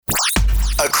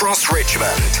across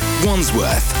Richmond,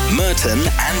 Wandsworth, Merton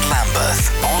and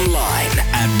Lambeth. Online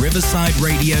at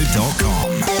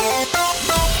riversideradio.com.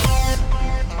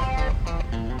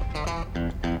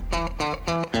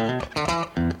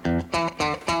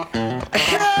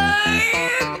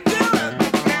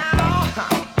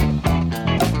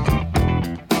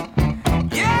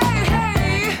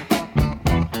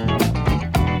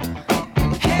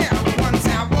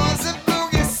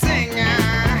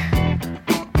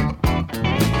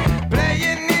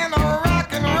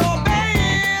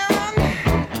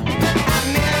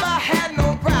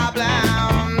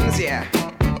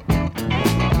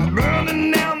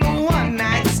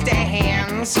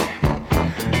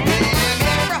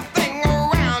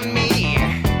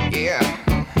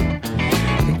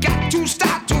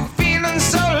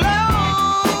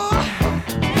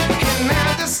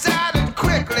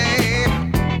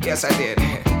 Yes, I did.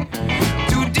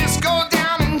 To disco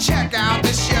down and check out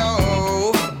the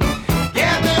show.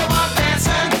 Yeah, they were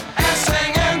dancing and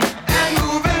singing and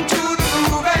moving to the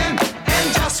grooving.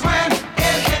 And just when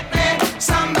it hit me,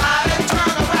 somebody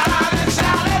turned around and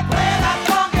shouted, "Play that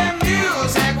funky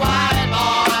music, white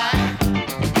boy.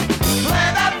 Play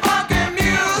that funky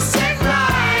music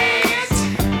right.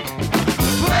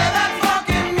 Play that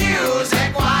funky music,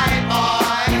 white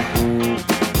boy.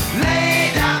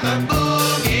 Lay down the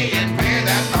boogie and play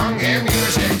that funky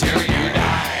music till you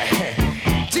die.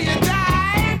 Till you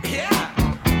die, yeah.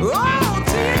 Oh,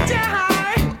 till you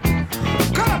die.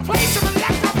 Gonna play some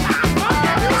electrified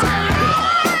funky music.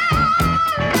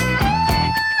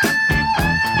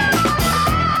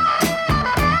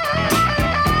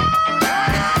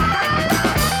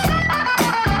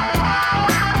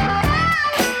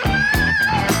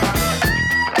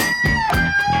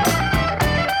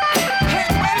 Hey,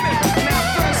 wait a minute. Now,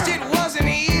 first it wasn't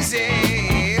easy.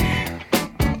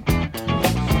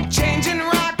 Changing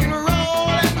rock and roll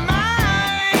and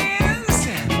minds.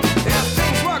 Yeah,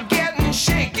 things were getting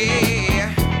shaky.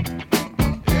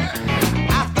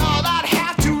 I thought I'd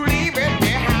have to leave it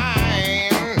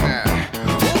behind.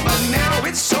 Oh, but now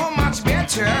it's so much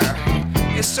better.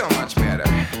 It's so much better.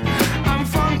 I'm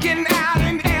funking out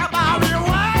in every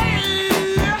way.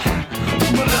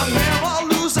 But I'll never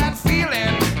lose that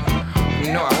feeling.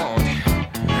 No, I won't.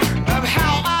 Of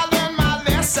how I learned my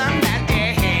lesson that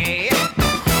day.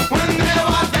 When they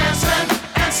were dancing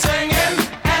and singing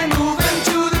and moving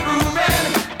to the grooving.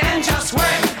 And just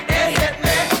when it hit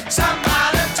me,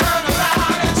 somebody turned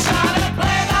around and shouted,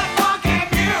 "Play that funky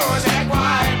music,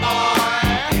 white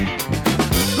boy.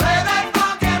 Play that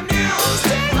funky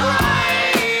music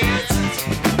right.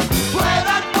 Play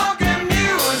that funky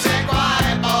music,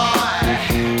 white boy.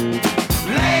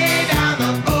 Lay down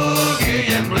the boogie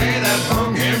and play that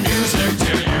funky music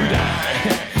till you die.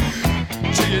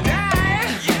 Till you die.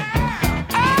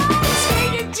 Oh, till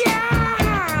you die.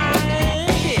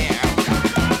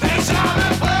 They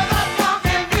shouted, "Play that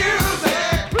funky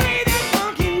music. Play that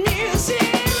funky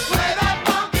music. Play that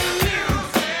funky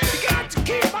music. You got to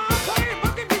keep on playing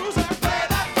funky music. Play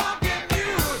that funky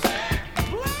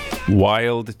music.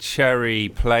 Wild Cherry,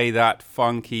 play that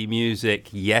funky music.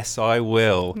 Yes, I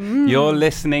will. You're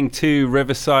listening to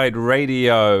Riverside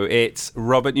Radio. It's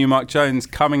Robert Newmark Jones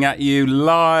coming at you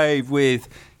live with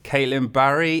Caitlin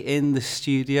Barry in the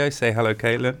studio. Say hello,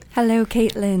 Caitlin. Hello,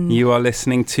 Caitlin. You are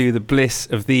listening to The Bliss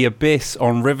of the Abyss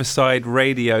on Riverside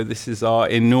Radio. This is our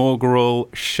inaugural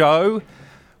show.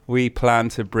 We plan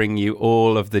to bring you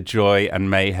all of the joy and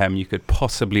mayhem you could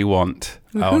possibly want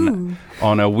on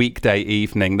a weekday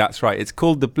evening. That's right. It's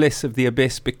called The Bliss of the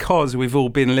Abyss because we've all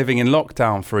been living in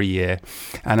lockdown for a year.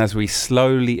 And as we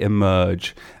slowly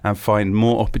emerge and find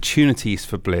more opportunities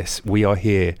for bliss, we are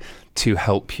here to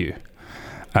help you.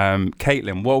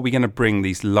 Caitlin, what are we going to bring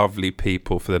these lovely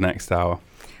people for the next hour?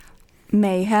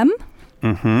 Mayhem.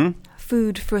 Mm-hmm.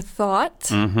 Food for thought.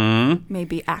 Mm-hmm.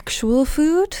 Maybe actual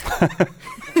food.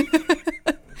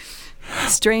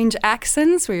 Strange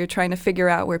accents where you're trying to figure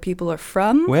out where people are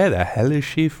from. Where the hell is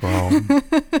she from?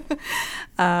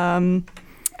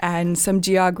 And some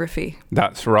geography.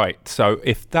 That's right. So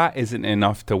if that isn't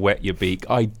enough to wet your beak,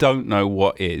 I don't know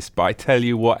what is. But I tell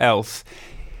you what else,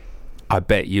 I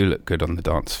bet you look good on the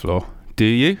dance floor. Do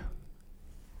you?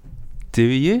 Do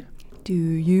you? Do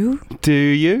you? Do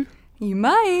you? You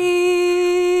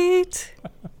might.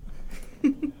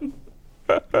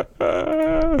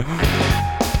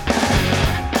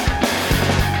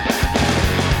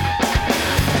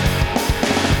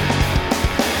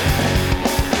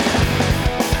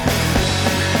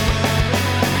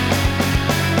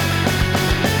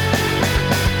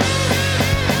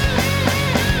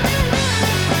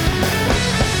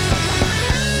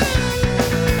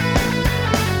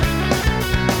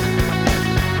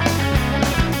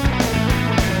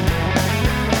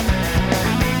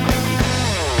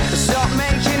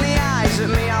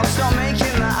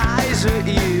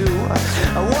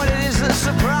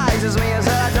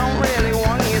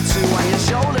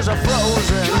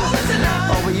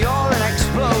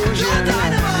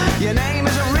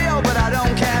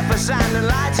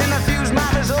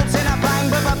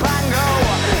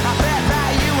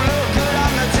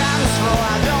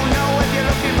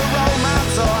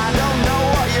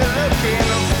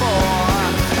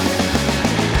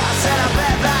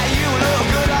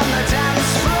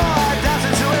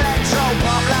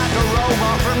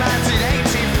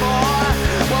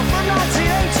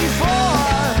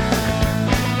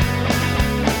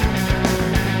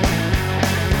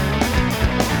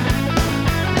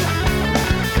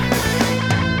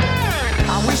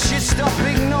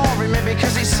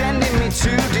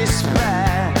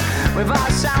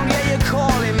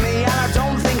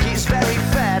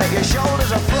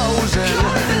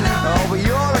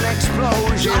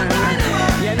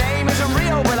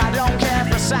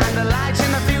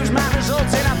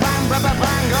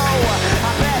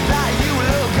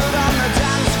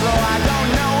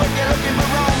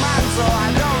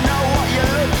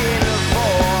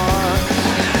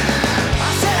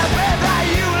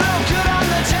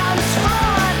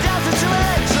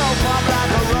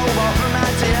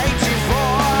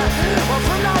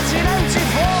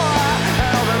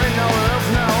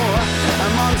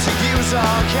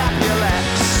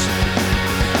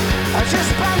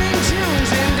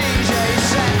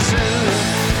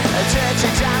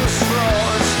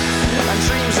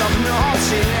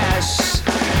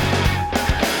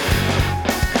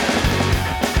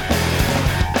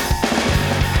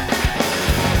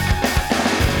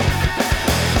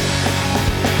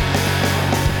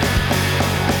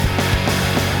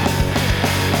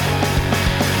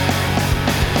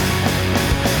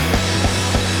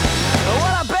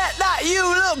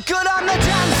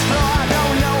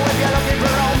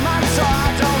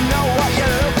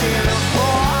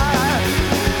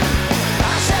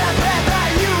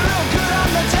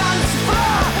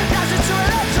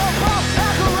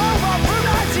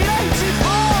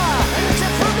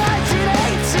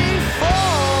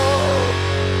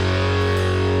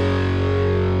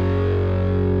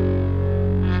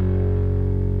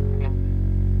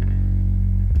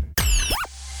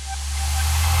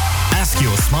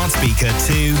 smart speaker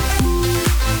to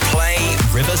play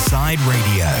Riverside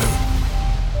Radio.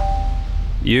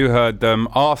 You heard them.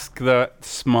 Ask the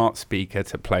smart speaker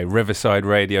to play Riverside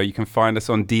Radio. You can find us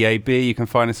on DAB. You can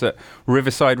find us at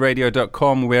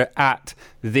riversideradio.com. We're at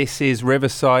This Is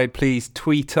Riverside. Please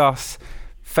tweet us,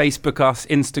 Facebook us,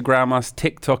 Instagram us,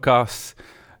 TikTok us,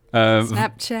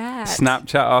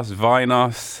 Snapchat us, Vine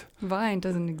us. Vine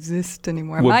doesn't exist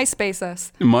anymore. MySpace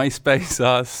us. MySpace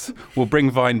us. We'll bring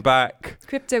Vine back.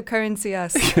 Cryptocurrency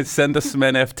us. Send us some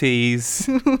NFTs.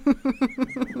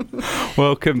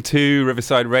 Welcome to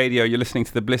Riverside Radio. You're listening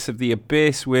to The Bliss of the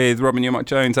Abyss with Robin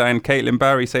Newmark-Jones and Caitlin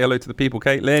Barry. Say hello to the people,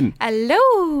 Caitlin.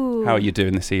 Hello. How are you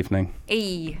doing this evening?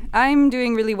 Hey, I'm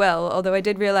doing really well, although I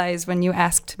did realize when you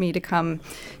asked me to come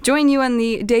join you on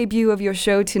the debut of your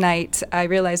show tonight, I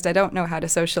realized I don't know how to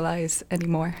socialize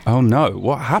anymore. Oh no,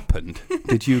 what happened?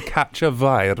 Did you catch a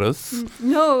virus?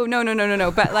 No.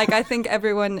 But like, I think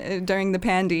everyone during the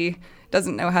pandy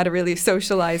doesn't know how to really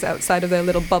socialize outside of their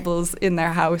little bubbles in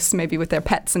their house, maybe with their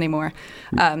pets anymore.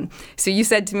 So you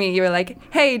said to me, you were like,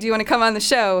 hey, do you want to come on the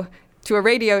show, to a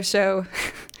radio show?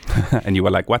 And you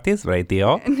were like, what is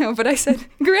radio? No, but I said,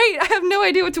 great, I have no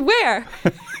idea what to wear.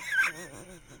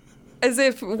 As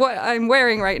if what I'm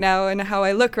wearing right now and how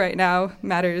I look right now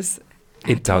matters.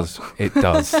 It does.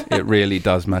 It really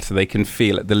does matter. They can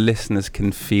feel it. The listeners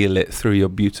can feel it through your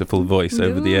beautiful voice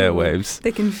over the airwaves.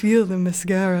 They can feel the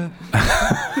mascara.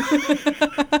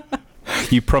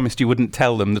 You promised you wouldn't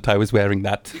tell them that I was wearing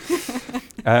that.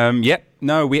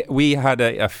 We had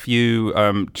a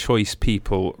few choice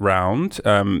people round,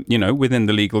 within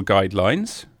the legal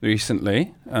guidelines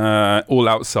recently, all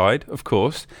outside, of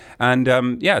course.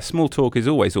 And small talk is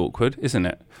always awkward, isn't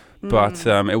it? But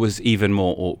it was even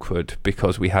more awkward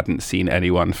because we hadn't seen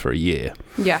anyone for a year.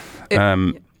 Yeah.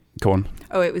 Go on.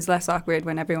 Oh, it was less awkward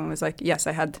when everyone was like, yes,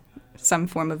 I had some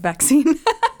form of vaccine.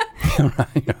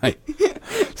 Right.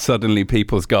 Suddenly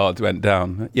people's guards went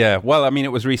down. Yeah, well, I mean,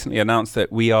 it was recently announced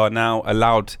that we are now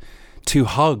allowed to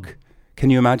hug.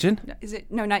 Can you imagine? Is it?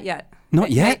 No, not yet.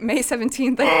 Not yet? May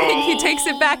 17th, I think. He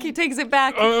takes it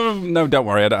back. No, don't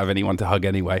worry. I don't have anyone to hug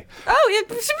anyway. Oh, yeah.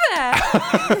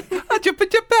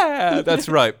 That's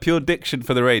right. Pure diction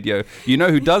for the radio. You know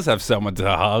who does have someone to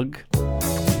hug?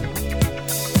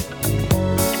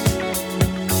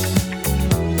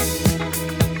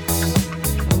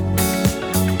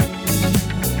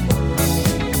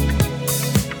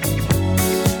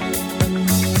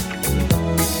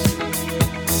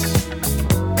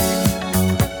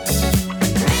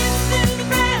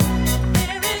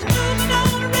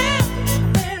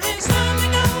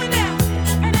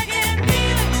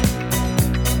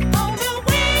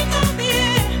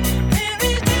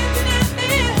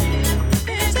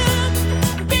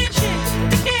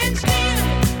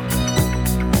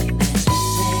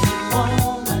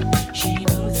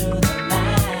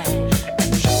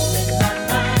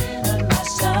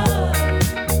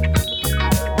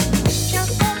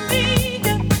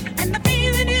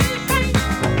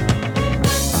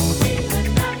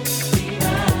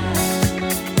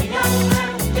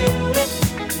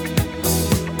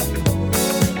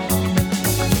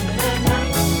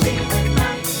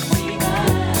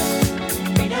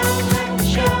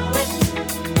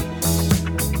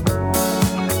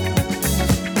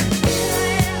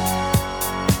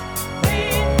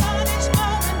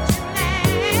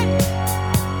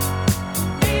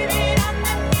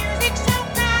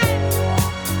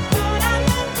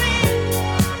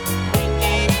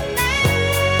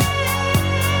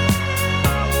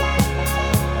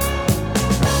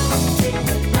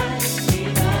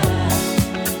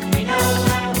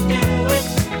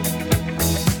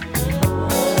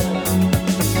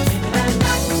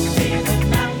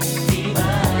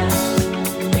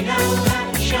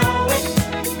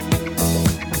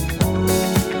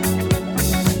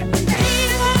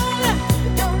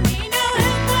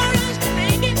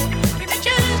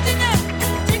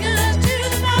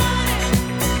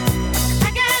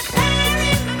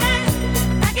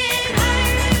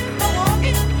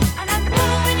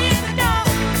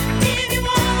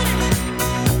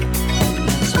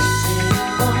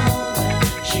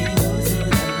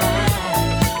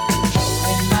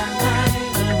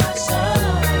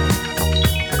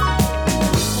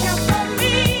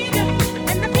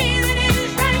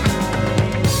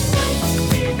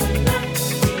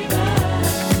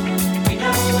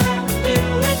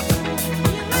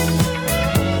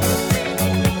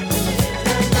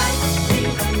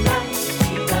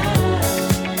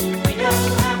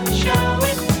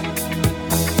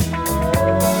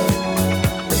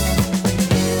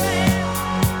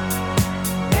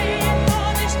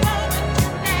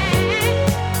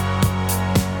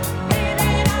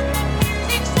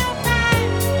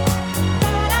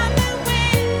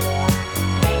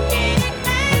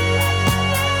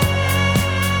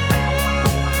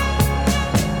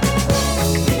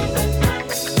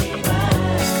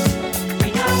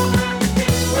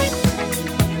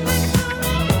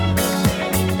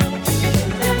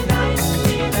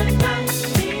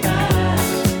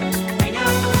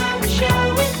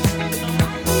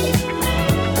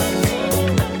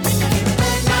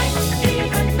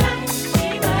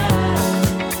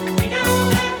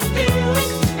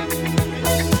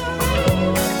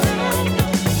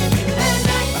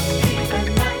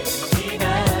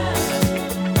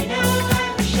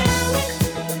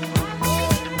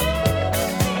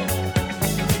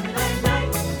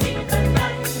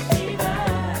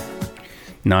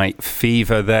 Night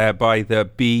Fever there by the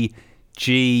Bee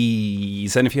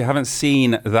Gees. And if you haven't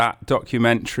seen that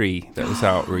documentary that was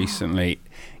out recently,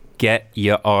 get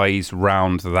your eyes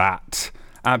round that.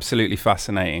 Absolutely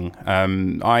fascinating.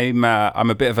 I'm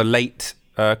a bit of a late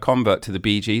convert to the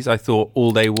Bee Gees. I thought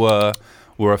all they were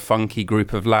a funky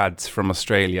group of lads from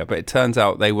Australia, but it turns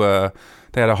out they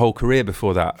had a whole career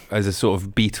before that as a sort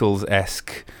of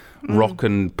Beatles-esque rock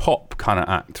and pop kind of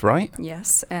act, right?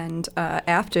 Yes, and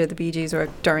after the Bee Gees, or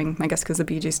during, I guess, because the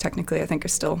Bee Gees technically, I think, are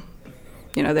still,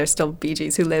 there's still Bee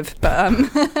Gees who live, but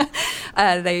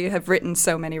they have written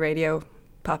so many radio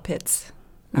pop hits.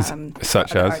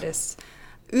 Such as? Artists.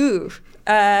 Ooh.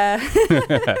 I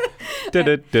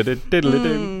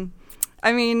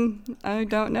mean, I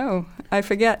don't know. I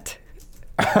forget.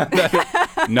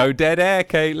 No dead air,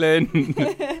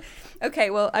 Caitlin.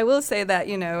 Okay, well, I will say that,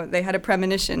 they had a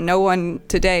premonition. No one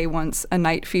today wants a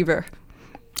night fever.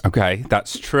 Okay,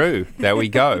 that's true. There we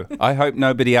go. I hope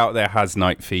nobody out there has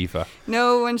night fever.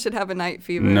 No one should have a night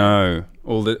fever. No.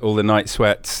 All the night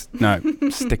sweats. No.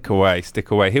 Stick away.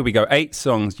 Here we go. 8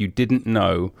 songs you didn't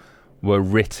know were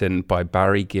written by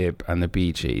Barry Gibb and the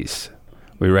Bee Gees.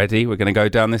 We ready? We're going to go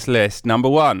down this list. Number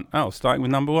 1. Oh, starting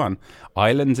with number 1.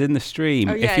 Islands in the Stream.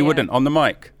 Oh, yeah, if you wouldn't, on the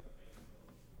mic.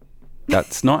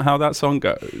 That's not how that song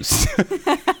goes.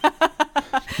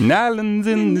 Islands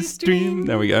in the stream.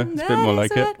 There we go. It's a bit more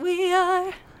like it. That's what we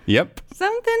are. Yep.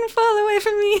 Something fall away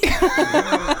from me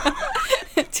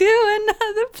to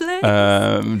another place.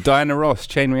 Diana Ross,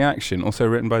 Chain Reaction, also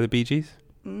written by the Bee Gees.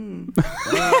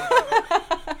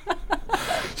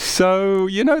 So,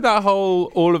 that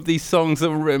all of these songs that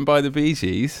were written by the Bee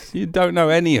Gees, you don't know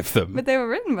any of them. But they were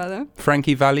written by them.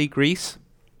 Frankie Valli, Grease.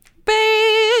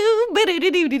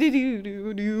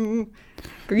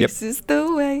 Grease is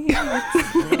the way.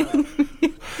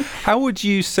 How would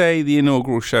you say the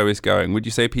inaugural show is going? Would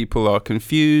you say people are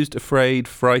confused, afraid,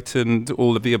 frightened,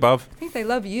 all of the above? I think they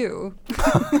love you.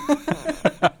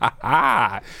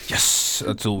 Yes,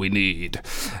 that's all we need.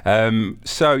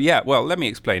 Well, let me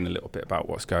explain a little bit about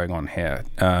what's going on here.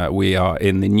 We are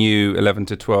in the new 11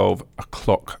 to 12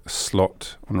 o'clock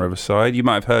slot on Riverside. You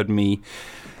might have heard me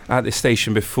at this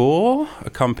station before,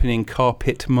 accompanying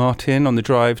Carpet Martin on the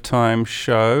Drive Time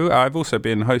show. I've also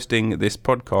been hosting this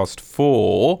podcast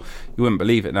for, you wouldn't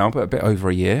believe it now, but a bit over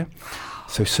a year.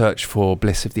 So search for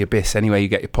Bliss of the Abyss anywhere you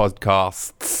get your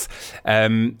podcasts.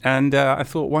 And I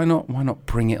thought, why not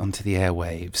bring it onto the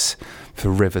airwaves for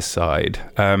Riverside?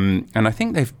 And I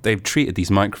think they've treated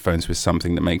these microphones with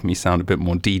something that make me sound a bit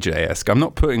more DJ-esque. I'm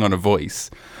not putting on a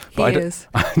voice. But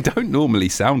I don't normally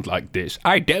sound like this.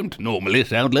 I don't normally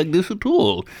sound like this at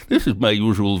all. This is my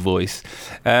usual voice.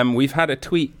 We've had a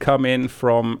tweet come in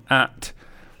from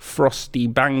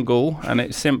 @FrostyBangle, and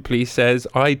it simply says,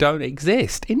 I don't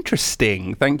exist.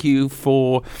 Interesting. Thank you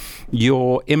for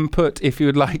your input. If you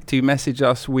would like to message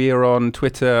us, we are on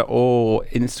Twitter or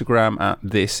Instagram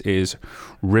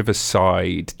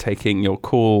 @ThisIsRiverside, taking your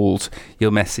calls,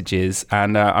 your messages.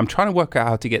 And I'm trying to work out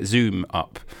how to get Zoom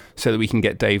up so that we can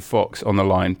get Dave Fox on the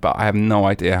line, but I have no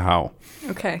idea how.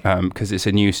 Okay. Because it's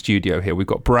a new studio here. We've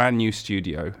got brand new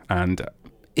studio, and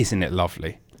isn't it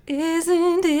lovely?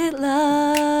 Isn't it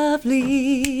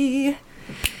lovely?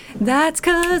 That's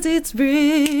 'cause it's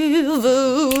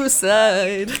Riverside.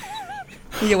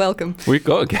 You're welcome. We've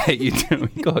got to get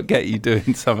you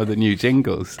doing some of the new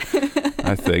jingles,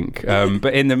 I think.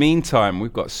 But in the meantime,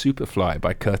 we've got Superfly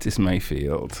by Curtis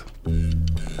Mayfield.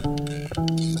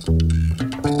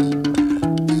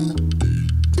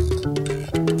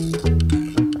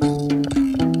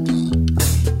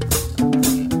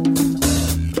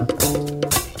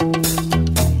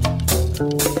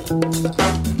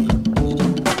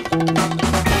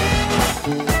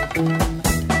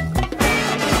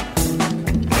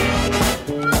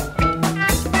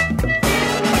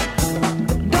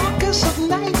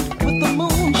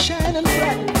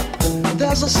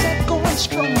 There's a set going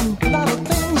strong, a lot of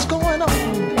things going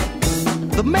on.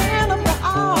 The man of the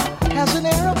hour has an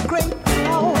air of great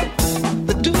power.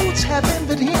 The dudes have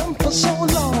envied him for so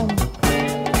long.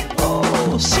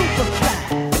 Oh, Superfly,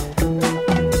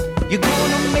 you're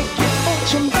gonna make your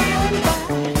fortune by and by.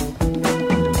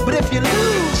 But if you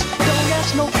lose, don't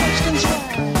ask no questions why.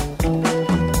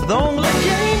 The only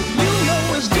game you know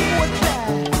is do or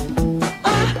die.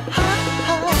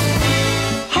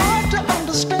 Hard to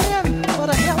understand. What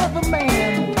a hell of a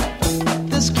man.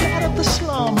 This cat of the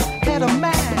slum had a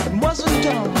mind, wasn't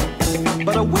dumb.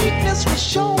 But a weakness was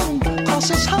shown, cause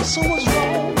his hustle was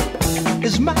wrong.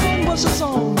 His mind was his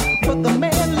own, but the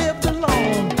man lived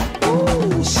alone.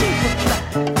 Ooh, Superfly,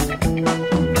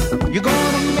 you're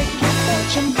gonna make your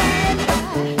fortune by and by.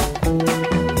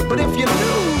 But if you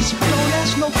lose,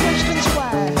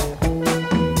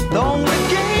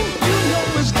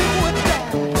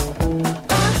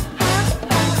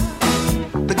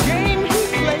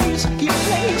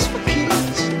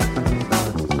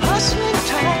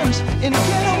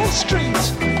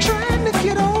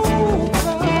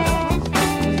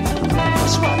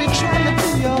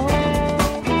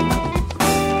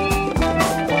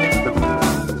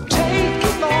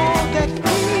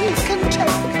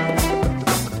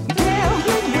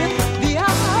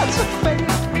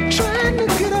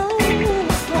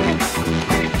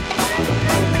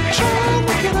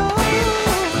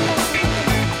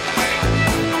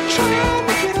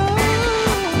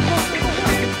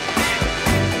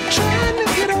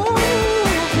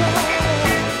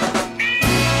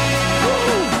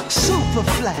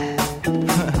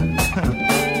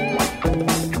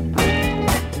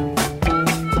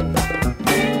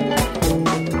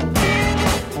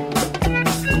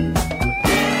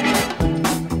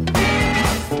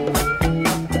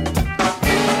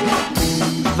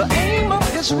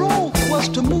 was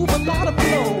to move a lot of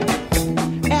blow.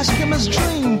 Ask him his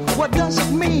dream, what does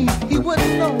it mean? He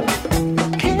wouldn't know.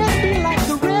 Can't be like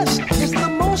the rest, it's the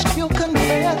most he'll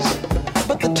confess.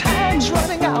 But the time's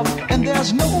running out and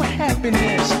there's no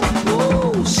happiness.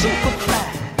 Ooh, super fly.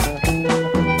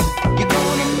 You're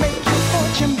gonna make your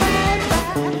fortune by and by.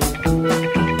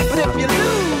 But if you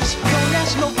lose, don't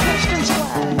ask no questions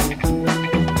why.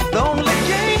 The only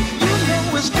game you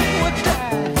know is do or die.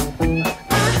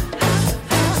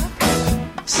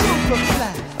 Super fly.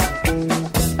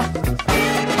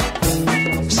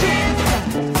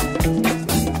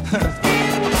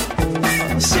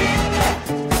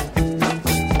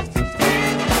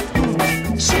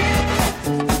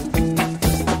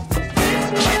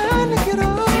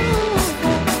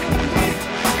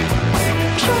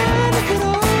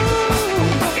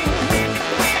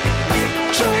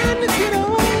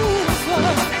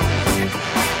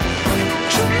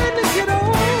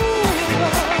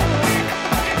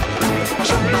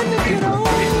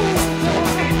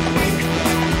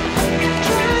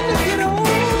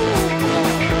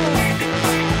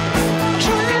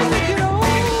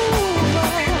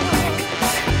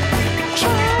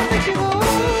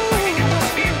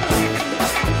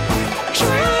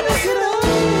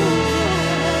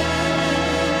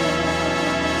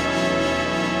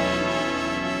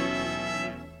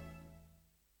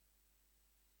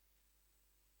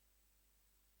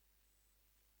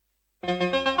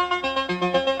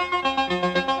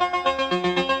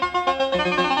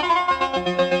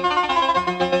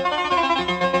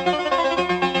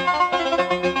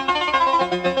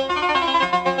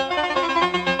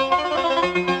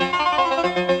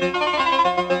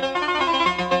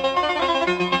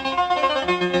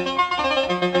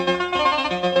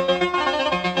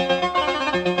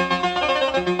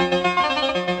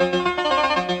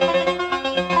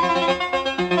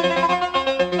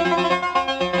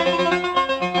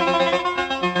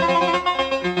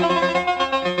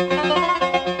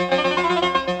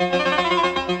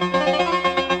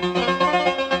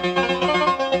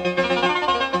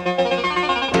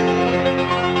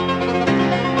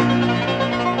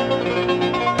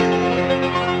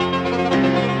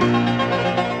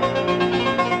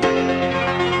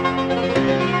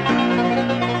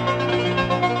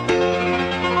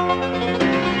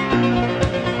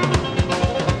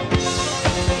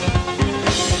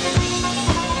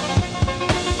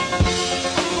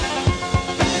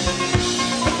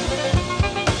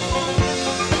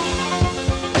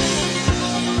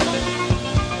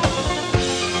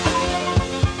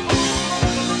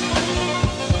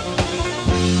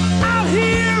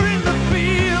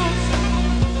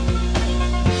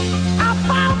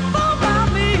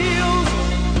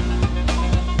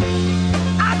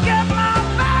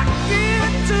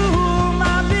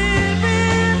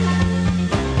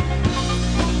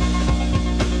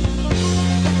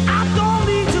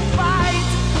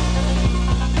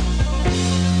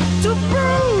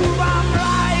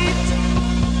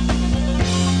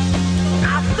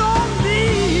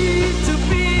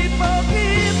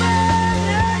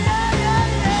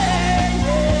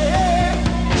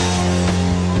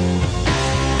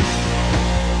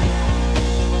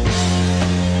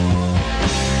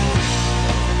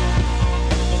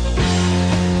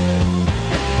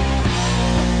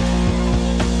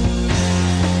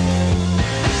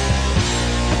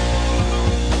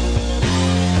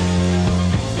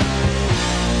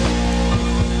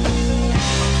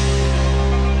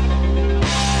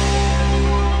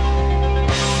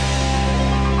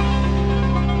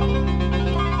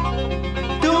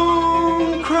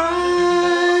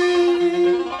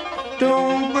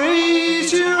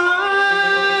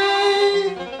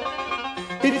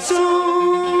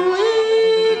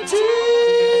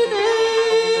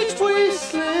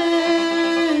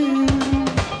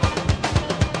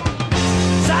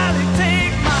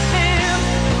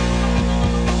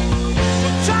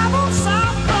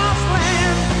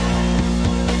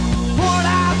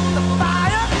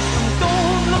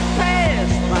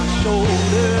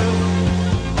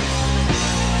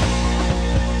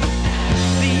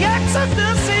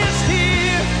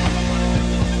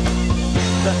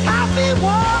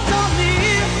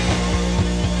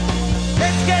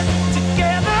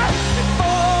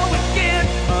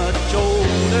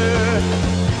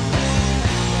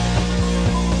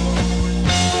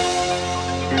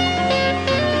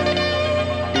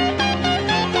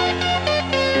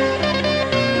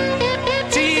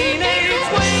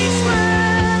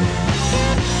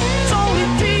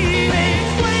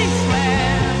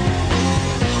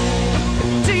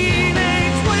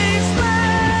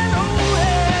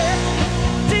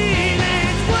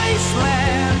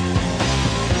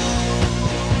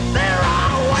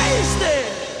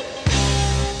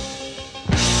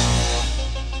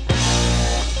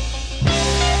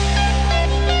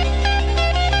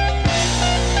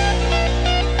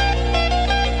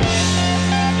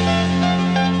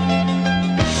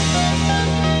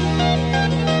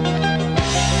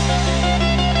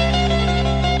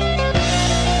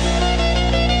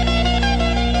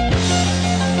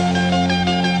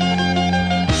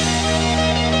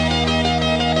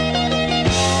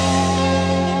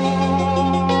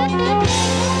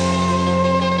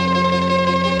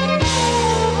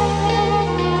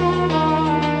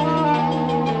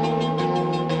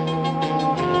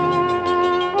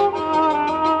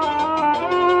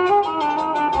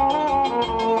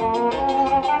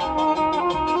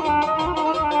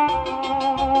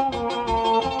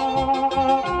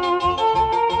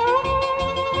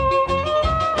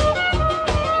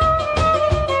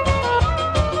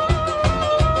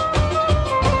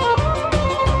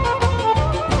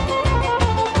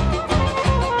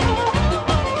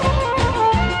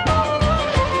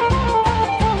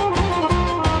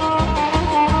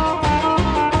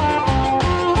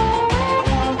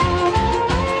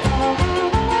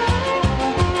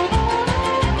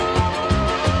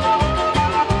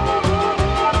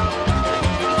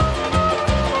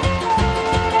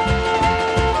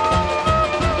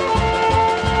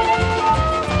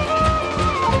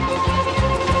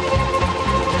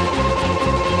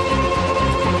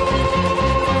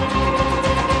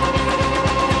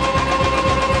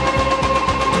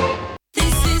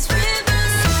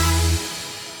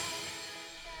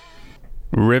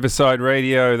 Riverside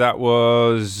Radio, that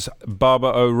was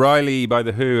Barbara O'Reilly by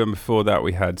The Who, and before that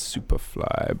we had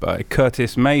Superfly by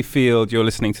Curtis Mayfield. You're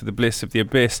listening to The Bliss of the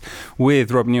Abyss with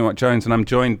Rob Newmark-Jones, and I'm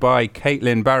joined by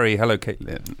Caitlin Barry. Hello,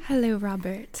 Caitlin. Hello,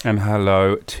 Robert. And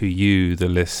hello to you, the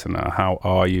listener. How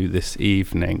are you this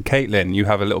evening? Caitlin, you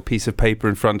have a little piece of paper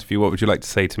in front of you. What would you like to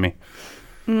say to me?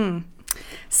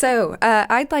 So,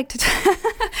 I'd like to...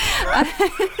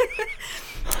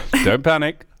 Don't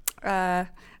panic.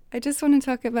 I just want to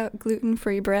talk about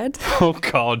gluten-free bread. Oh,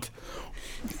 God.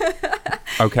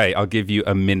 Okay, I'll give you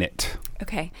a minute.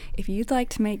 Okay, if you'd like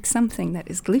to make something that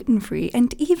is gluten-free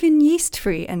and even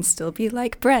yeast-free and still be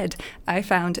like bread, I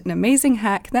found an amazing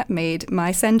hack that made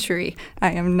my century.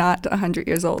 I am not 100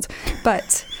 years old,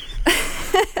 but...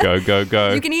 Go.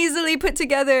 You can easily put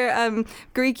together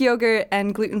Greek yogurt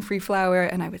and gluten-free flour,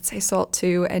 and I would say salt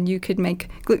too, and you could make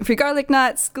gluten-free garlic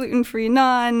knots, gluten-free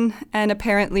naan, and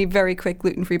apparently very quick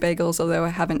gluten-free bagels, although I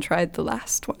haven't tried the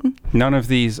last one. None of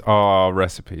these are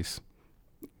recipes.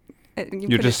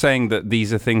 You're just saying that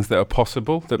these are things that are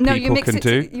possible, that people can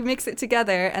do? You mix it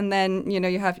together, and then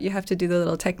you have to do the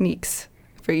little techniques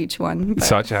for each one.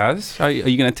 Such as? Are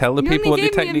you going to tell the people what the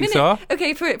techniques are?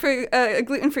 Okay, for a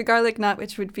gluten-free garlic knot,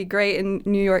 which would be great in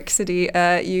New York City,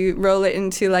 you roll it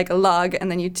into like a log,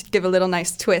 and then you give a little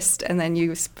nice twist, and then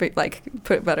you put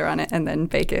butter on it, and then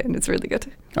bake it, and it's really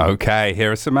good. Okay,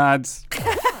 here are some ads.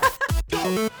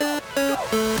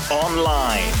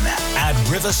 Online at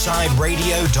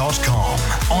riversideradio.com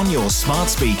on your smart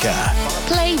speaker.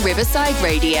 Play Riverside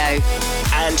Radio.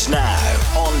 And now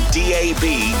on DAB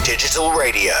Digital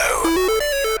Radio.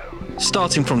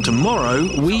 Starting from tomorrow,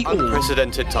 we all...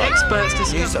 Unprecedented time. Experts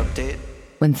to News update.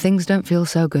 When things don't feel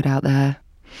so good out there,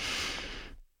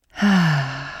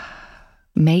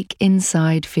 make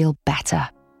inside feel better.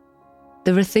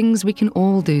 There are things we can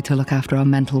all do to look after our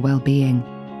mental well-being.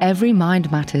 Every Mind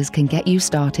Matters can get you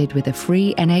started with a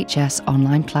free NHS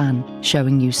online plan,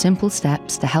 showing you simple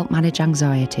steps to help manage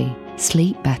anxiety,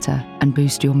 sleep better, and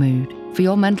boost your mood. For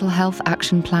your mental health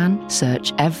action plan,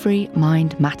 search Every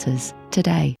Mind Matters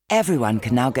today. Everyone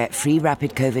can now get free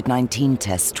rapid COVID-19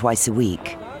 tests twice a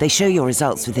week. They show your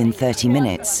results within 30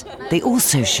 minutes. They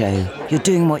also show you're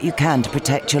doing what you can to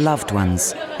protect your loved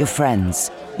ones, your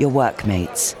friends, your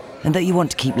workmates, and that you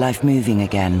want to keep life moving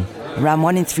again. Around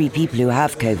 1 in 3 people who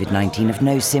have COVID-19 have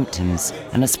no symptoms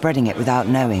and are spreading it without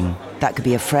knowing. That could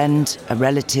be a friend, a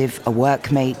relative, a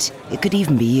workmate. It could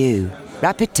even be you.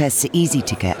 Rapid tests are easy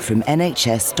to get from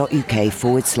nhs.uk/get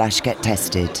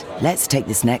tested. Let's take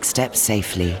this next step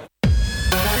safely.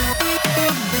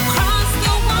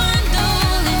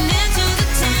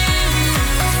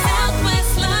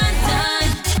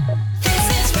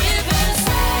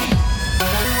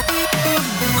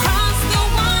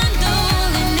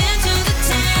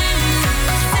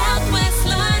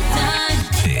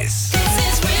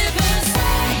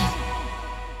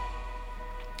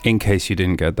 In case you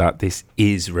didn't get that, this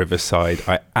is Riverside.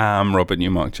 I am Robert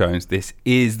Newmark-Jones. This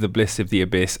is The Bliss of the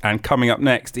Abyss. And coming up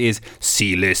next is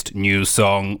C-List New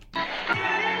Song.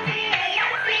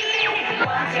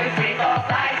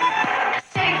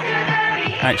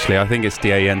 Actually, I think it's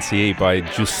DANCE by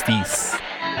Justice.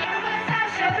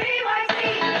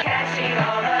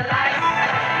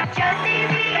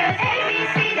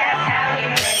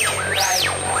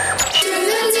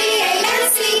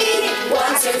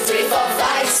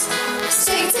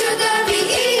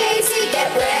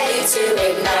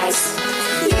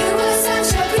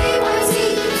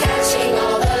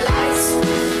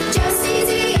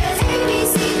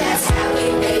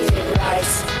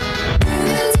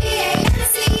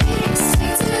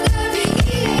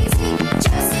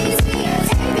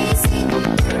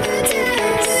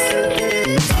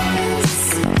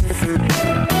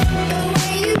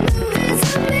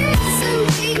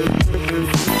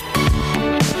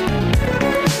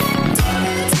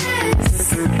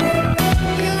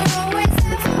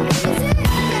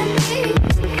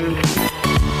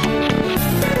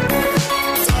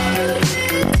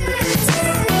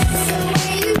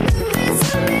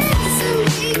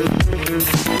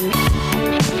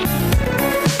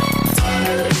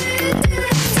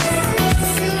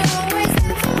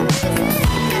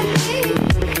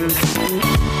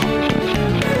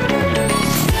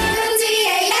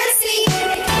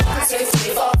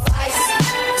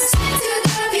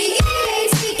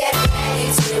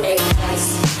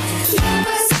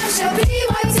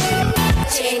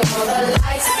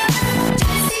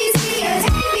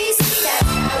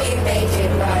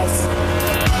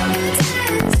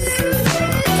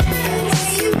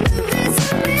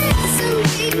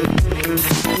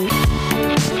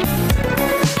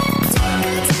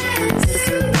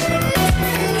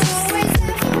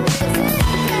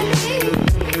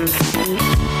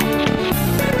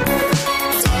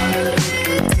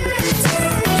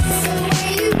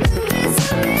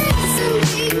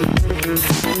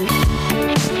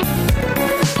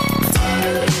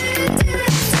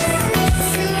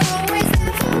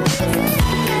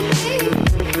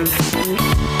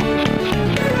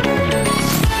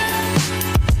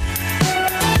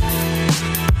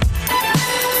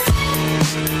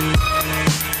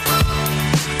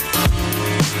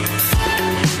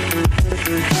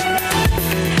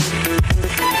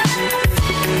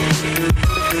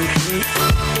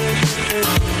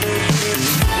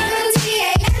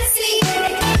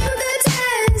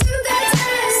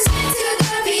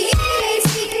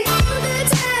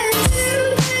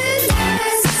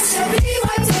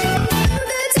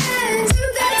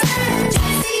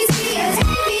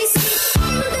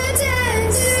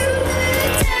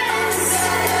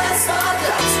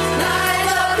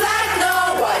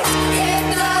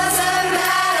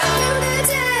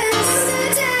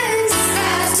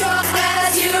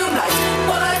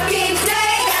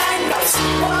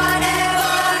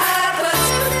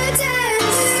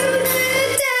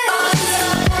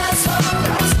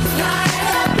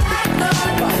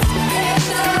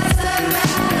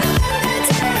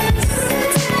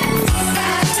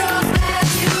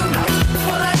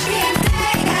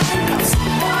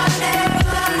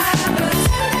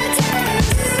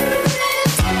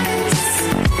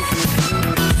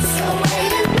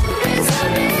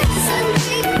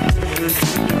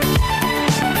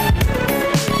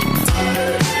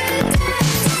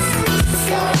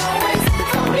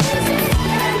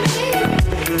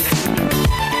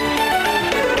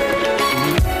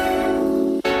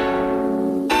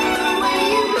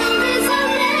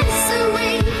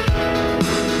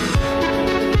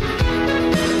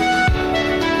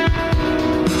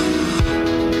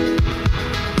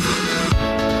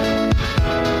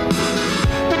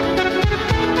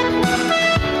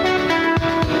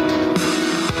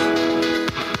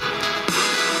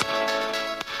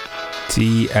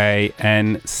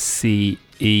 D-A-N-C-E,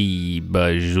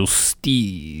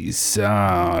 justice.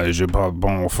 Ah, je parle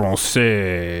bon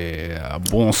français.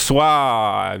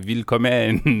 Bonsoir,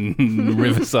 willkommen,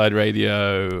 Riverside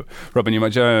Radio. Robin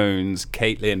Newmark Jones,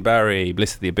 Caitlin Barry,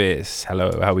 Bliss of the Abyss. Hello,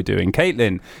 how are we doing?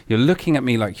 Caitlin, you're looking at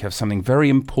me like you have something very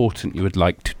important you would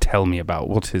like to tell me about.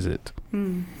 What is it?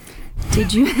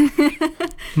 Did you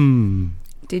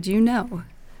Did you know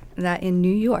that in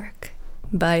New York,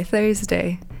 by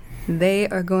Thursday, they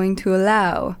are going to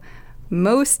allow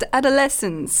most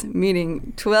adolescents,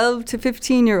 meaning 12 to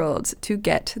 15-year-olds, to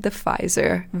get the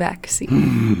Pfizer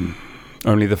vaccine.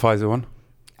 Only the Pfizer one?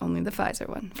 Only the Pfizer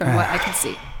one, from what I can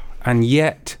see. And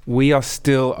yet, we are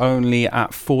still only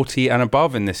at 40 and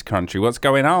above in this country. What's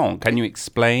going on? Can you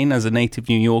explain, as a native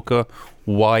New Yorker,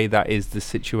 why that is the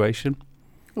situation?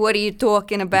 What are you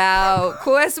talking about? Of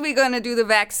course we're going to do the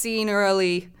vaccine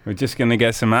early. We're just going to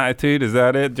get some attitude? Is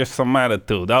that it? Just some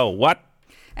attitude. Oh, what?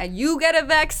 And you get a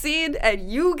vaccine, and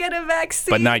you get a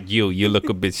vaccine. But not you. You look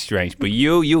a bit strange. But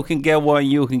you can get one,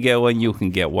 you can get one, you can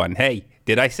get one. Hey,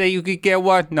 did I say you could get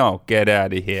one? No, get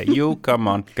out of here. You, come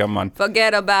on.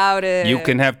 Forget about it. You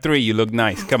can have 3. You look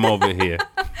nice. Come over here.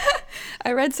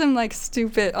 I read some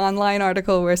stupid online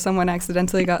article where someone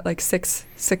accidentally got six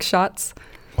shots.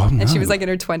 Oh, no. And she was in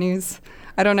her 20s.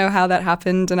 I don't know how that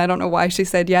happened, and I don't know why she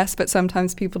said yes, but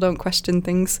sometimes people don't question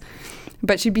things.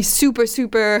 But she'd be super,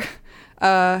 super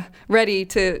ready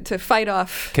to fight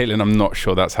off. Caitlin, I'm not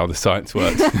sure that's how the science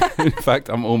works. In fact,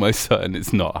 I'm almost certain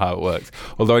it's not how it works.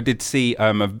 Although I did see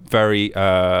a very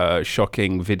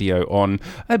shocking video on,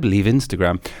 I believe,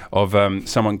 Instagram of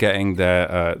someone getting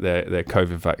their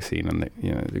COVID vaccine, and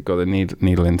they got the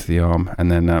needle into the arm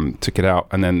and then took it out,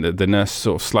 and then the nurse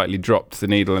sort of slightly dropped the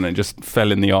needle and it just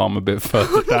fell in the arm a bit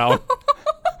further down.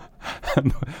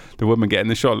 And the woman getting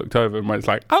the shot looked over and was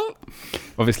like, oh!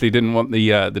 Obviously didn't want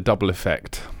the double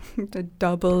effect. The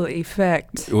double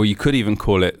effect. Or you could even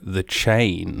call it the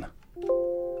chain.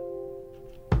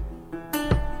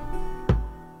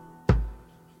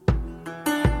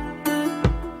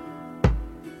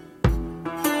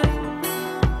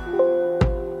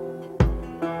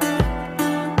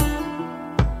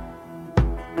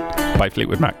 By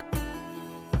Fleetwood Mac.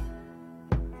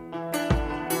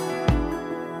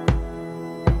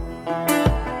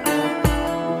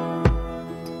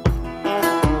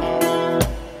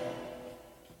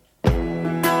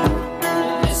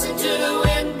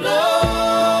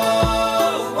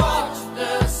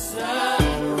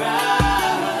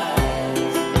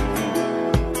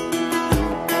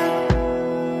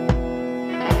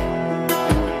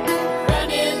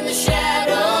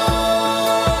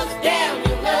 Damn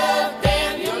your love,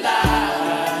 damn your life.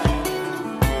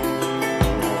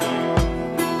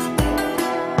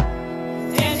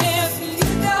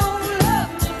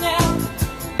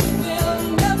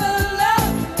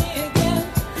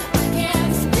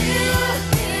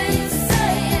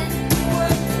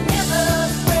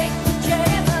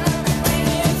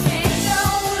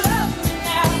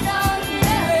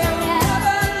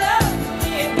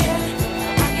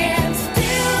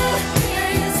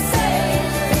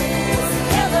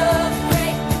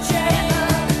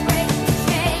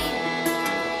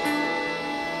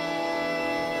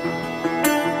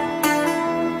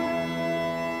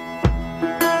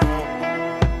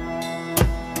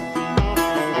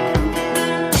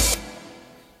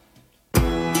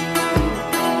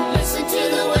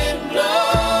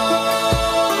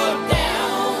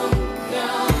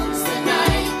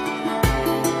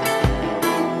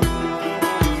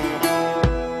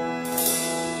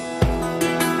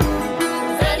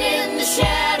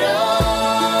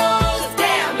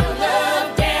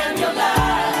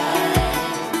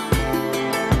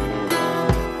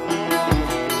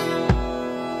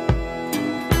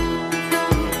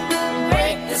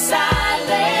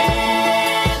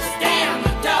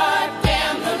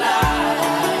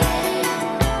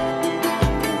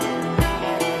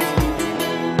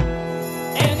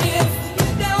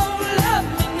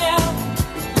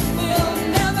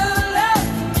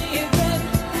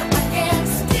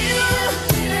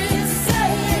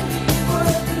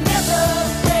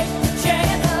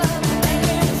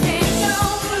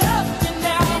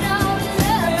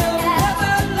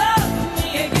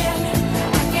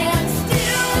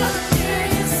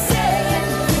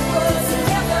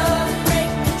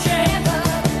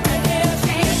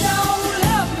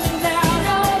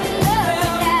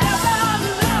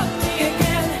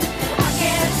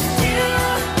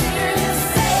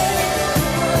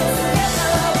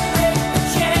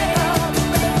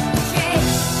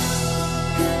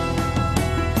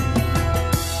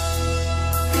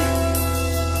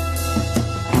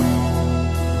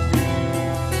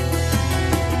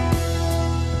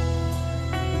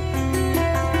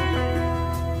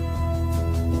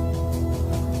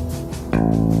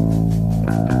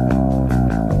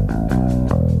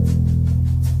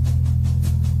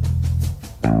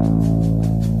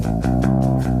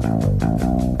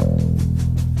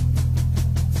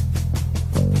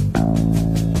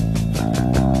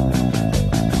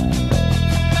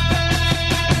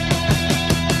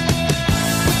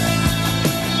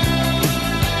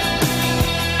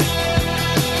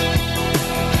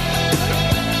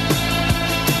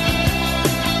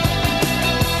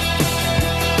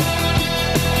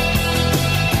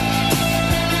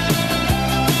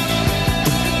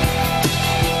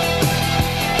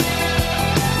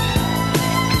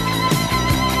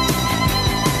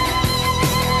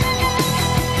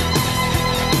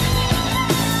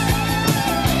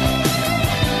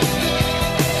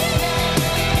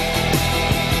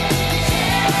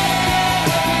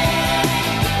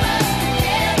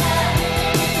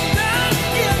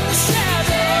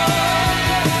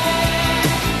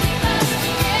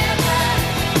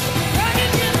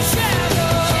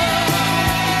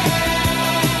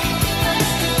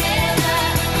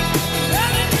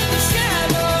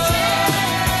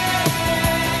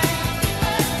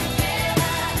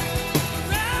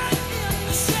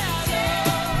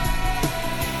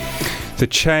 The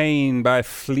Chain by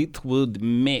Fleetwood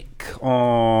Mac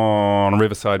on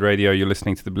Riverside Radio. You're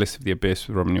listening to The Bliss of the Abyss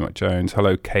with Robin Newart-Jones.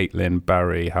 Hello, Caitlin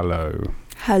Barry. Hello.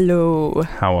 Hello.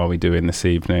 How are we doing this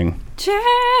evening? Chain,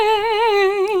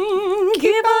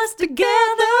 keep us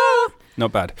together.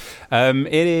 Not bad.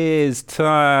 It is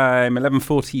time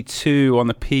 11:42 on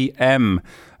the PM.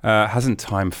 Hasn't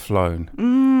time flown?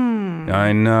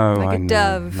 I know. Like a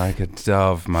dove. Like a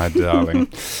dove, my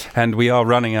darling. And we are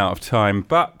running out of time.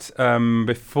 But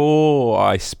before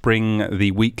I spring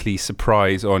the weekly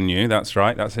surprise on you, that's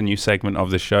right, that's a new segment of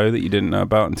the show that you didn't know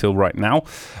about until right now.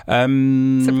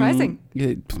 Surprising.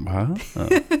 Yeah, well,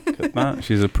 look at that.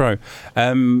 She's a pro.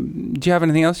 Do you have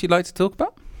anything else you'd like to talk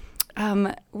about?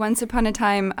 Once upon a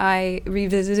time, I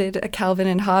revisited a Calvin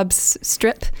and Hobbes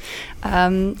strip,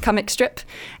 comic strip,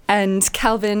 and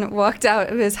Calvin walked out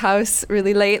of his house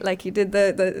really late, like he did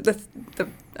the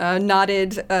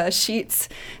knotted sheets,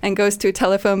 and goes to a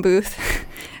telephone booth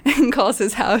and calls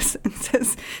his house and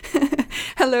says,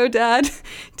 "Hello, Dad.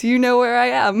 Do you know where I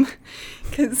am?"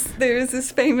 Because there was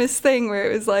this famous thing where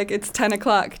it was like, it's 10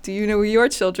 o'clock. Do you know where your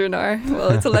children are?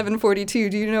 Well, it's 11:42.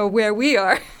 Do you know where we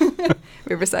are?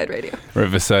 Riverside Radio.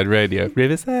 Riverside Radio.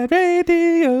 Riverside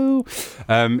Radio.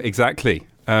 Exactly.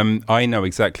 I know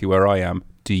exactly where I am.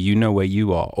 Do you know where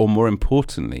you are? Or more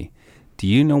importantly, do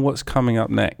you know what's coming up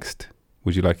next?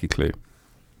 Would you like a clue?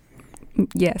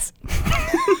 Yes.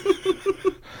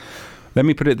 Let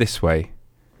me put it this way.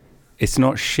 It's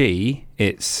not she,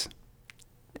 it's...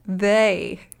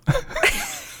 they.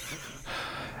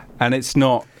 And it's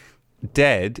not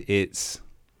dead, it's...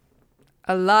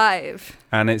 alive.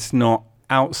 And it's not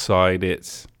outside,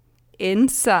 it's...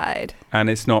 inside.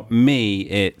 And it's not me,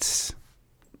 it's...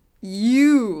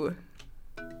 you.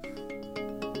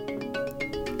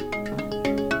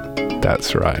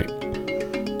 That's right.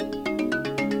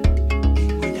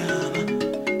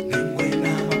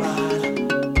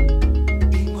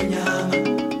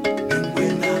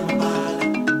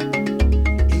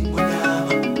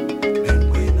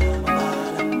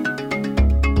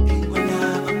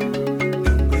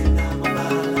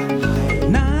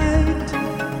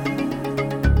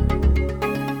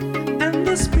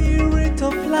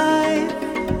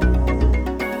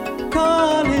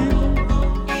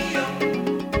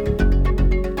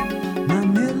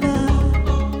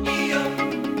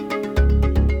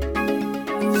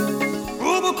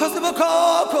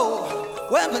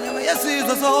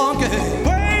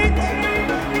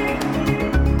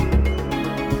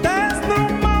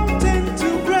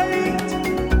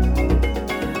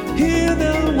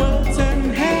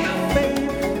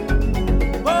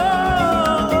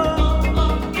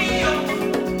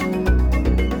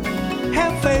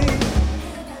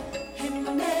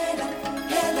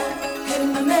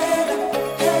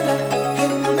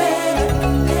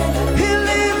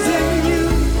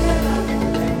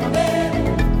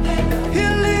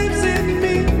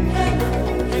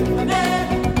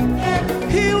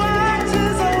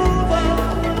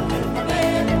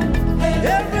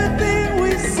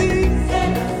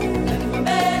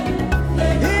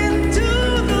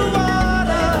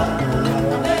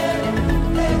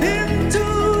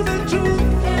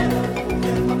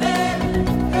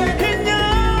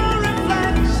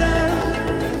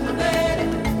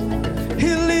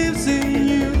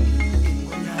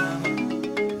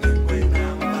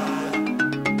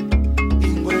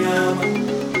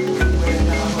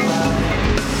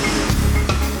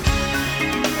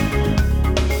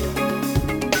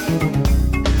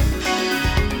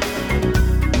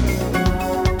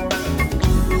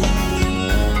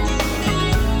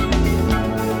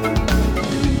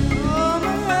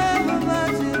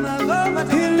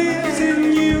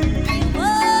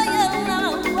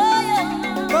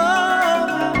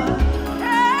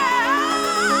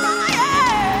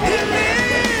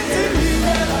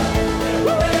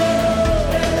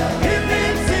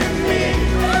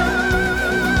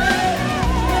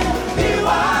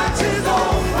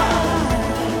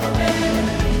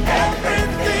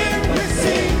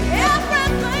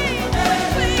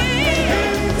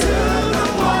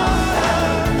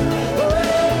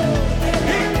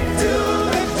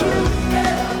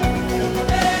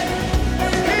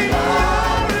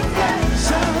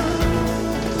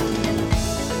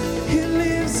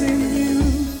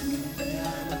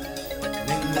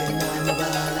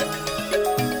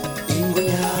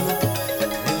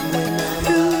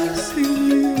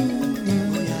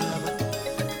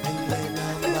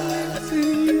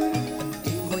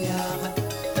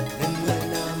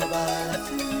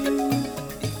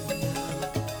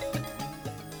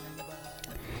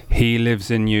 He Lives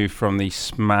in You from the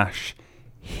smash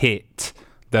hit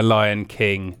The Lion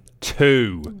King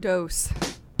 2. Dose.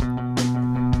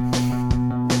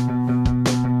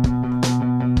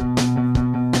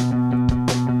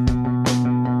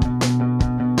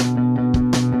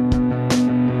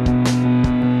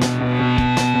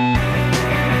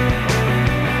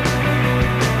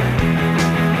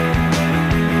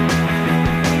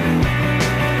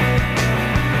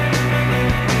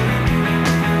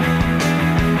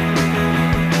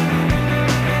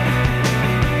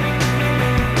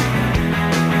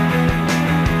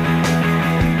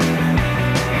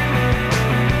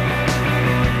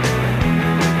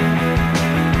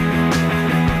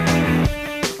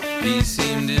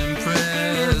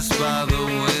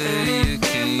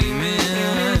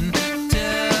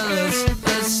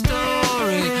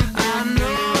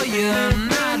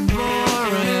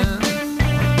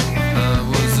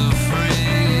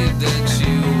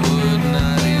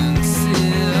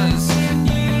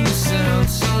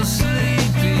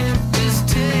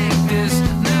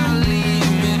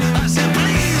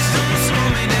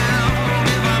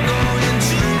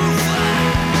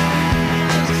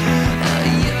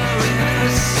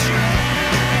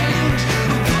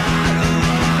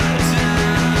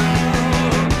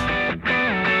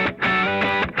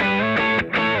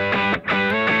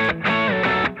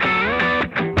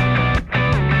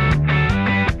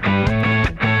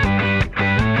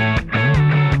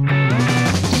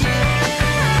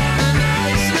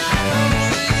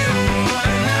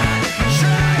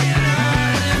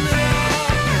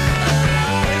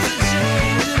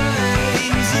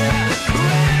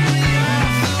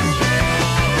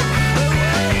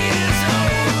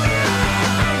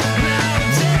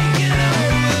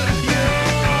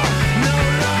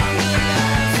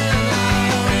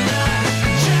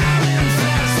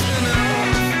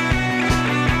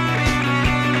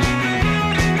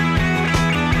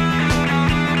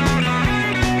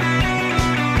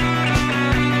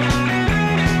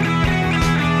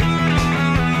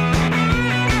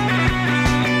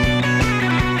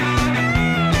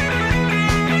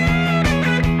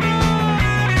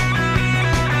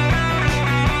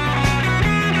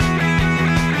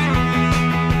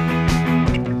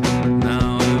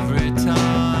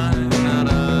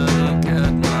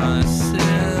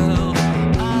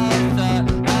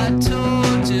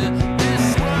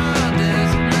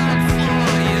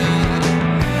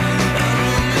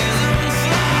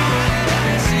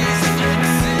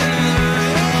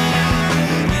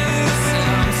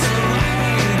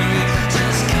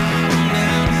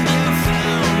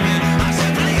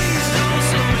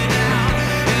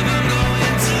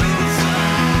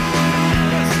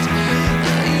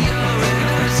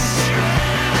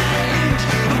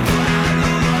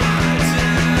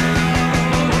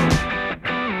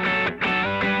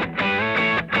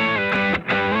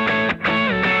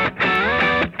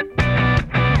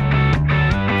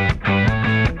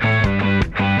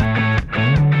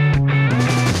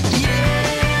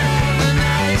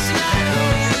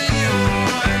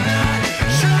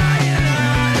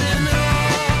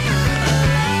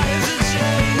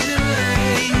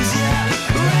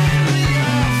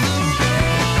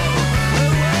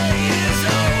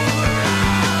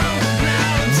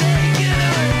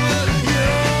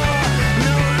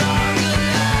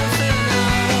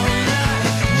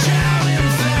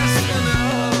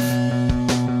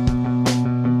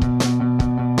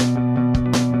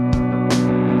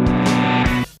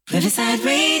 Riverside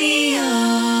Radio.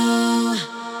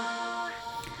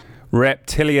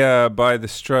 Reptilia by The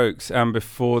Strokes, and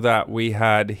before that we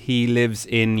had He Lives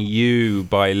in You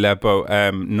by Le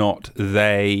Bohème, not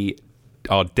They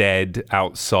Are Dead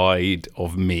Outside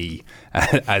of Me,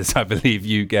 as I believe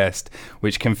you guessed,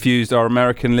 which confused our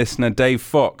American listener Dave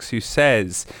Fox, who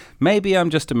says, maybe I'm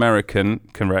just American,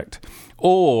 correct,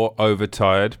 or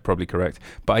overtired, probably correct,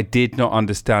 but I did not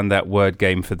understand that word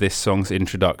game for this song's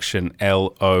introduction,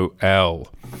 LOL.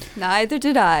 Neither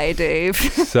did I, Dave.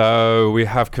 So we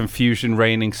have confusion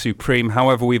reigning supreme.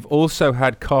 However, we've also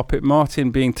had Carpet Martin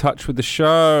be in touch with the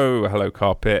show. Hello,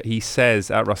 Carpet. He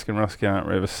says at Ruskin at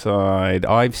Riverside,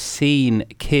 I've seen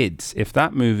Kids. If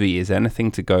that movie is anything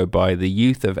to go by, the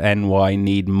youth of NY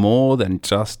need more than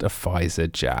just a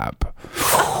Pfizer jab.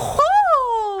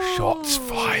 Shots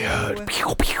fired.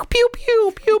 Pew, pew, pew,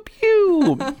 pew, pew,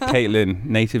 pew. Caitlin,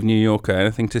 native New Yorker,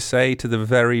 anything to say to the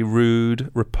very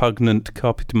rude, repugnant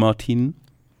Carpet Martin?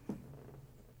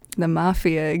 The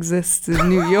mafia exists in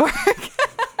New York.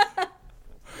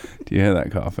 Do you hear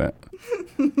that, Carpet?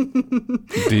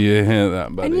 Do you hear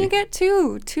that, buddy? And you get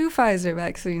two Pfizer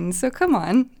vaccines, so come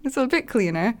on. It's a bit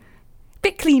cleaner.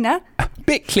 Bit cleaner.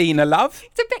 Bit cleaner, love.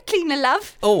 It's a bit cleaner,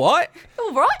 love. All right.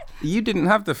 All right. You didn't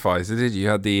have the Pfizer, did you? You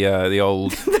had the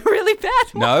old. The really bad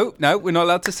one. No, we're not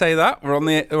allowed to say that. We're on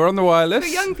the wireless.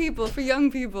 For young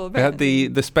people. We had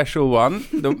the special one,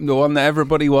 the one that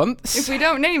everybody wants. If we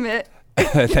don't name it,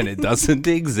 then it doesn't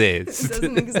exist. It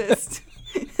doesn't exist.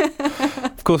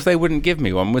 Of course, they wouldn't give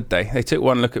me one, would they? They took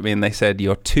one look at me and they said,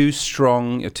 "You're too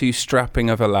strong. You're too strapping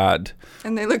of a lad."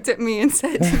 And they looked at me and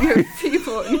said, "You're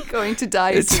feeble and you're going to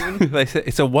die soon." They said,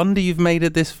 "It's a wonder you've made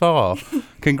it this far.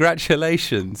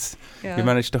 Congratulations. Yeah. You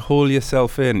managed to haul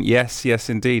yourself in." Yes,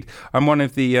 indeed. I'm one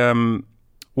of the,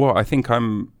 I think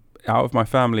I'm out of my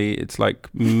family. It's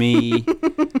like me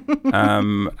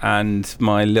and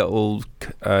my little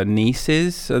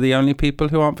nieces are the only people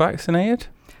who aren't vaccinated.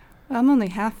 I'm only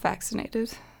half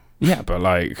vaccinated. Yeah, but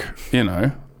like, you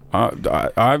know,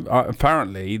 I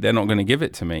apparently they're not going to give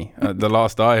it to me. The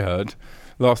last I heard,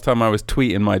 last time I was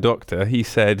tweeting my doctor, he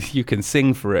said, "You can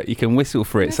sing for it, you can whistle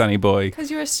for it, sonny boy." Because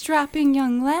you're a strapping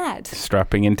young lad.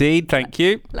 Strapping indeed, thank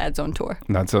you. Lads on tour.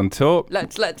 Lads on tour.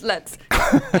 Lads.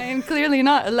 I am clearly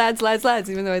not a lads,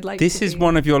 even though I'd like This to is be.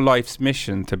 one of your life's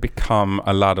mission, to become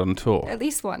a lad on tour. At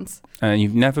least once. And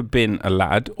you've never been a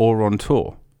lad or on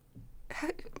tour.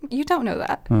 You don't know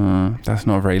that. That's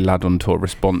not a very lad on tour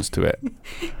response to it.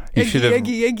 You should have.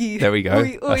 Eggy. There we go.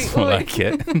 Oi, That's oi, more oi. like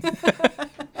it.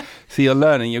 So you're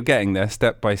learning, you're getting there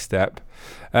step by step.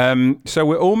 So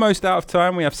we're almost out of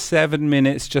time. We have 7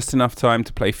 minutes, just enough time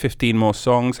to play 15 more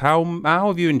songs. How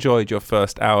have you enjoyed your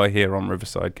first hour here on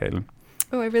Riverside, Caitlin?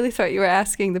 Oh, I really thought you were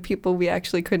asking the people we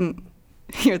actually couldn't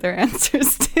hear their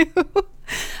answers to.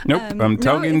 Nope, I'm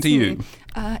talking to you.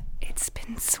 It's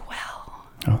been swell.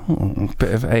 Oh, a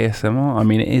bit of ASMR. I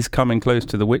mean, it is coming close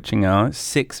to the witching hour. It's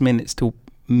 6 minutes till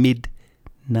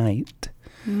midnight.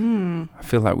 I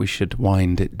feel like we should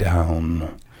wind it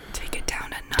down. Take it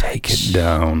down a notch. Take it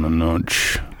down a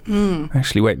notch.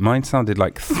 Actually, wait, mine sounded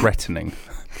like threatening.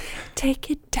 Take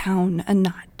it down a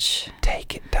notch.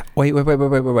 Take it down.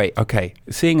 Wait. Okay,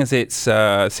 seeing as it's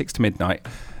 6 to midnight,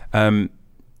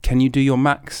 can you do your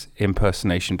Max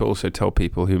impersonation, but also tell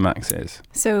people who Max is?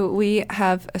 So we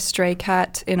have a stray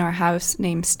cat in our house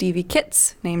named Stevie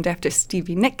Kitts, named after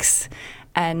Stevie Nicks.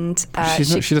 And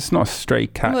she's not a stray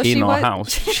cat in our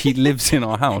house. She lives in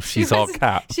our house. She's our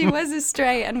cat. She was a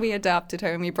stray, and we adopted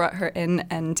her, and we brought her in,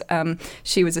 and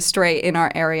she was a stray in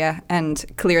our area. And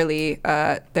clearly,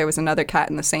 there was another cat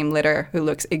in the same litter who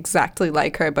looks exactly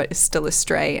like her, but is still a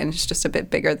stray, and is just a bit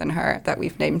bigger than her, that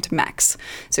we've named Max.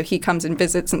 So he comes and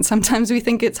visits, and sometimes we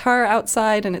think it's her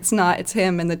outside, and it's not. It's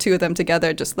him, and the two of them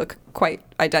together just look quite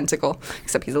identical,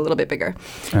 except he's a little bit bigger.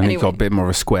 And he's got a bit more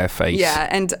of a square face. Yeah,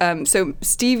 and so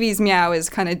Stevie's meow is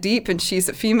kind of deep, and she's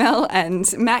a female,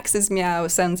 and Max's meow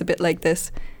sounds a bit like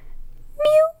this.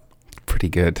 Meow. Pretty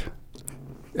good.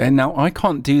 And now I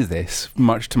can't do this,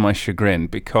 much to my chagrin,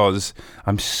 because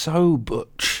I'm so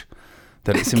butch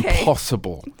that it's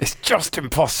impossible. It's just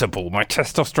impossible. My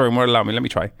testosterone won't allow me. Let me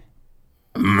try.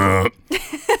 You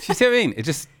see what I mean? It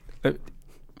just...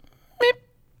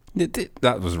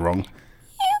 that was wrong.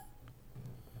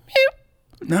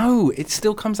 No, it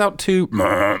still comes out too...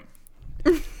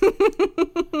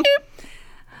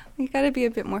 You gotta be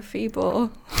a bit more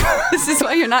feeble. This is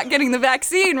why you're not getting the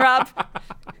vaccine, Rob.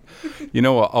 You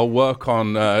know what? I'll work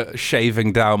on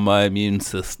shaving down my immune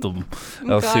system.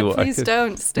 I'll see what please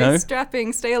don't. Stay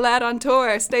strapping. Stay a lad on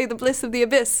tour. Stay the bliss of the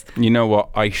abyss. You know what?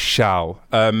 I shall.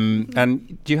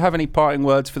 And do you have any parting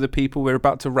words for the people? We're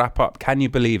about to wrap up. Can you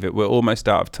believe it? We're almost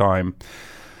out of time.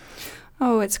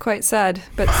 Oh, it's quite sad.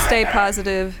 But stay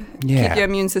positive. Yeah. Keep your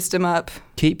immune system up.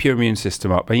 Keep your immune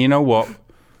system up. And you know what?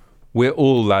 We're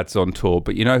all lads on tour.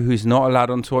 But you know who's not a lad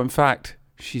on tour? In fact,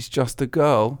 she's just a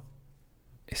girl.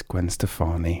 It's Gwen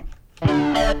Stefani. Take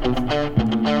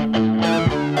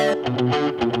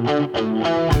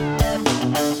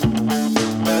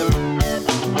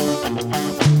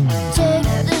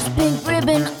this pink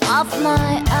ribbon off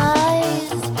my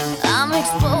eyes. I'm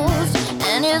exposed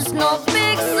and it's no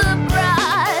big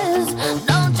surprise.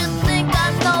 Don't you think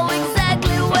I know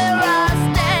exactly where I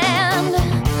stand?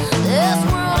 This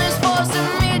world is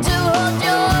forcing me to hold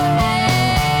your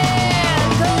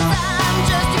hand. 'Cause I'm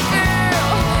just a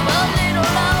girl, a little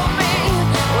lonely.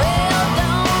 Well,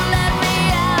 don't let me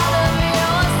out of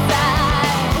your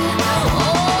sight.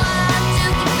 Oh, I'm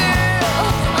just a girl,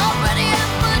 already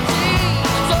in my jeans.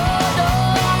 So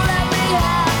don't let me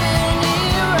have any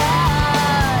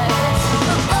rights.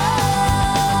 Oh,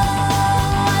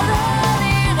 I've had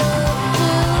it up to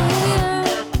here.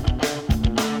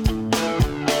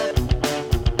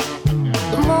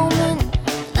 The moment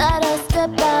that I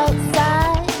step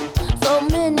outside, so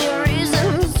many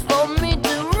reasons for me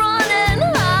to run and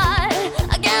hide.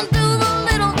 I can't do the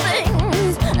little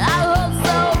things I love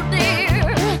so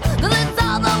dear, 'cause it's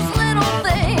all those little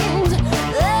things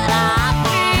that I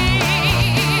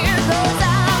fear. 'Cause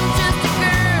I'm just a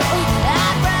girl,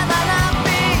 I'd rather not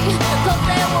be, 'cause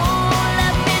they won't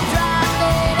let me drive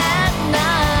late at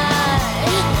night.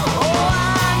 Oh,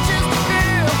 I'm just a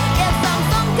girl, guess I'm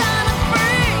some kind of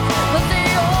freak, but they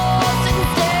all sit and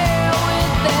stare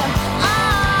with their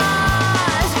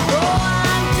eyes. Oh,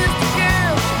 I'm just a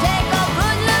girl, take a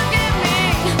good look at me,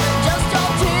 just your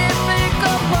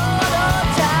typical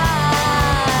prototype.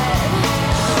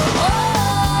 Oh,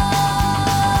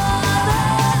 I've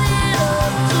had it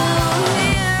up to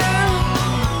here.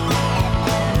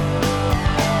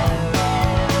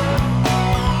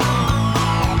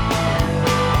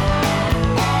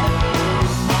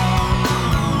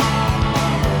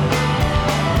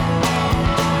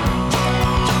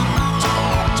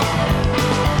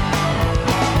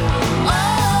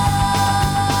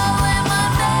 Oh, am I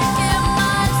making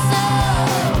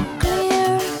myself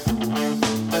clear?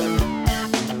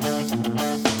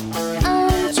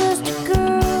 I'm just a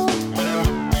girl.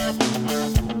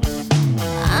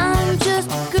 I'm just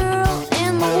a girl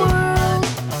in the world.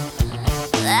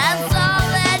 That's all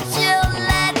that you'll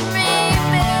let me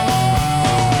be.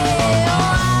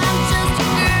 Oh, I'm just a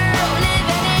girl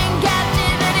living in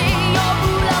captivity. Your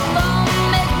rule of thumb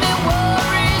makes me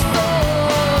worry so.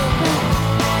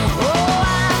 Oh,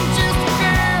 I'm just a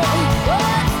girl.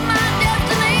 What's my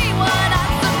destiny? What I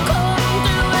succumb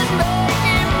to is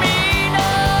making me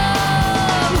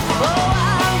numb. Oh,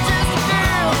 I'm just a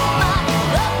girl. My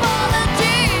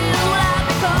apologies will have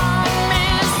become me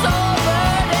so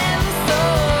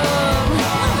burdensome.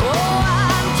 Oh,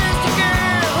 I'm just a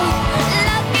girl.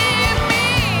 Lucky me,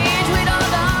 sweet or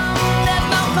dumb, there's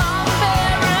no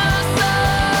comparison.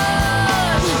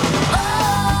 Oh,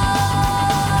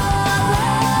 I've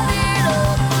had it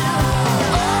up to.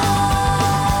 Oh,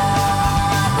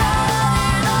 I've had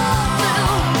it up to.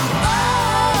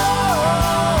 Oh,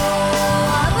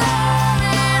 I've had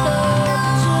it up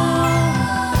to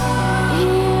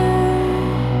here.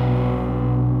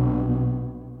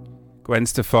 Gwen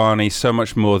Stefani, so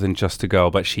much more than just a girl,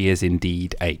 but she is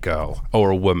indeed a girl, or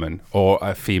a woman, or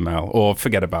a female, or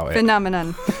forget about it.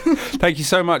 Phenomenon. Thank you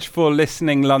so much for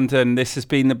listening, London. This has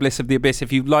been The Bliss of the Abyss.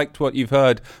 If you've liked what you've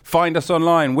heard, find us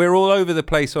online. We're all over the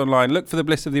place online. Look for The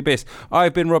Bliss of the Abyss.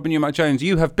 I've been Robin Newmark-Jones.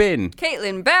 You have been.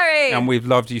 Caitlin Berry. And we've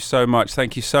loved you so much.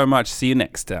 Thank you so much. See you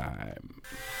next time.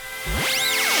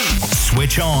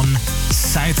 Switch on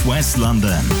Southwest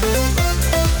London.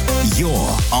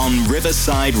 You're on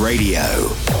Riverside Radio.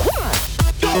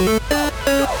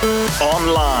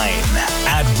 Online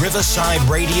at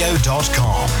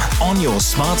riversideradio.com, on your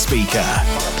smart speaker.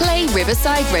 Play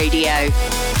Riverside Radio.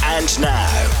 And now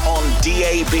on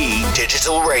DAB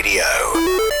Digital Radio.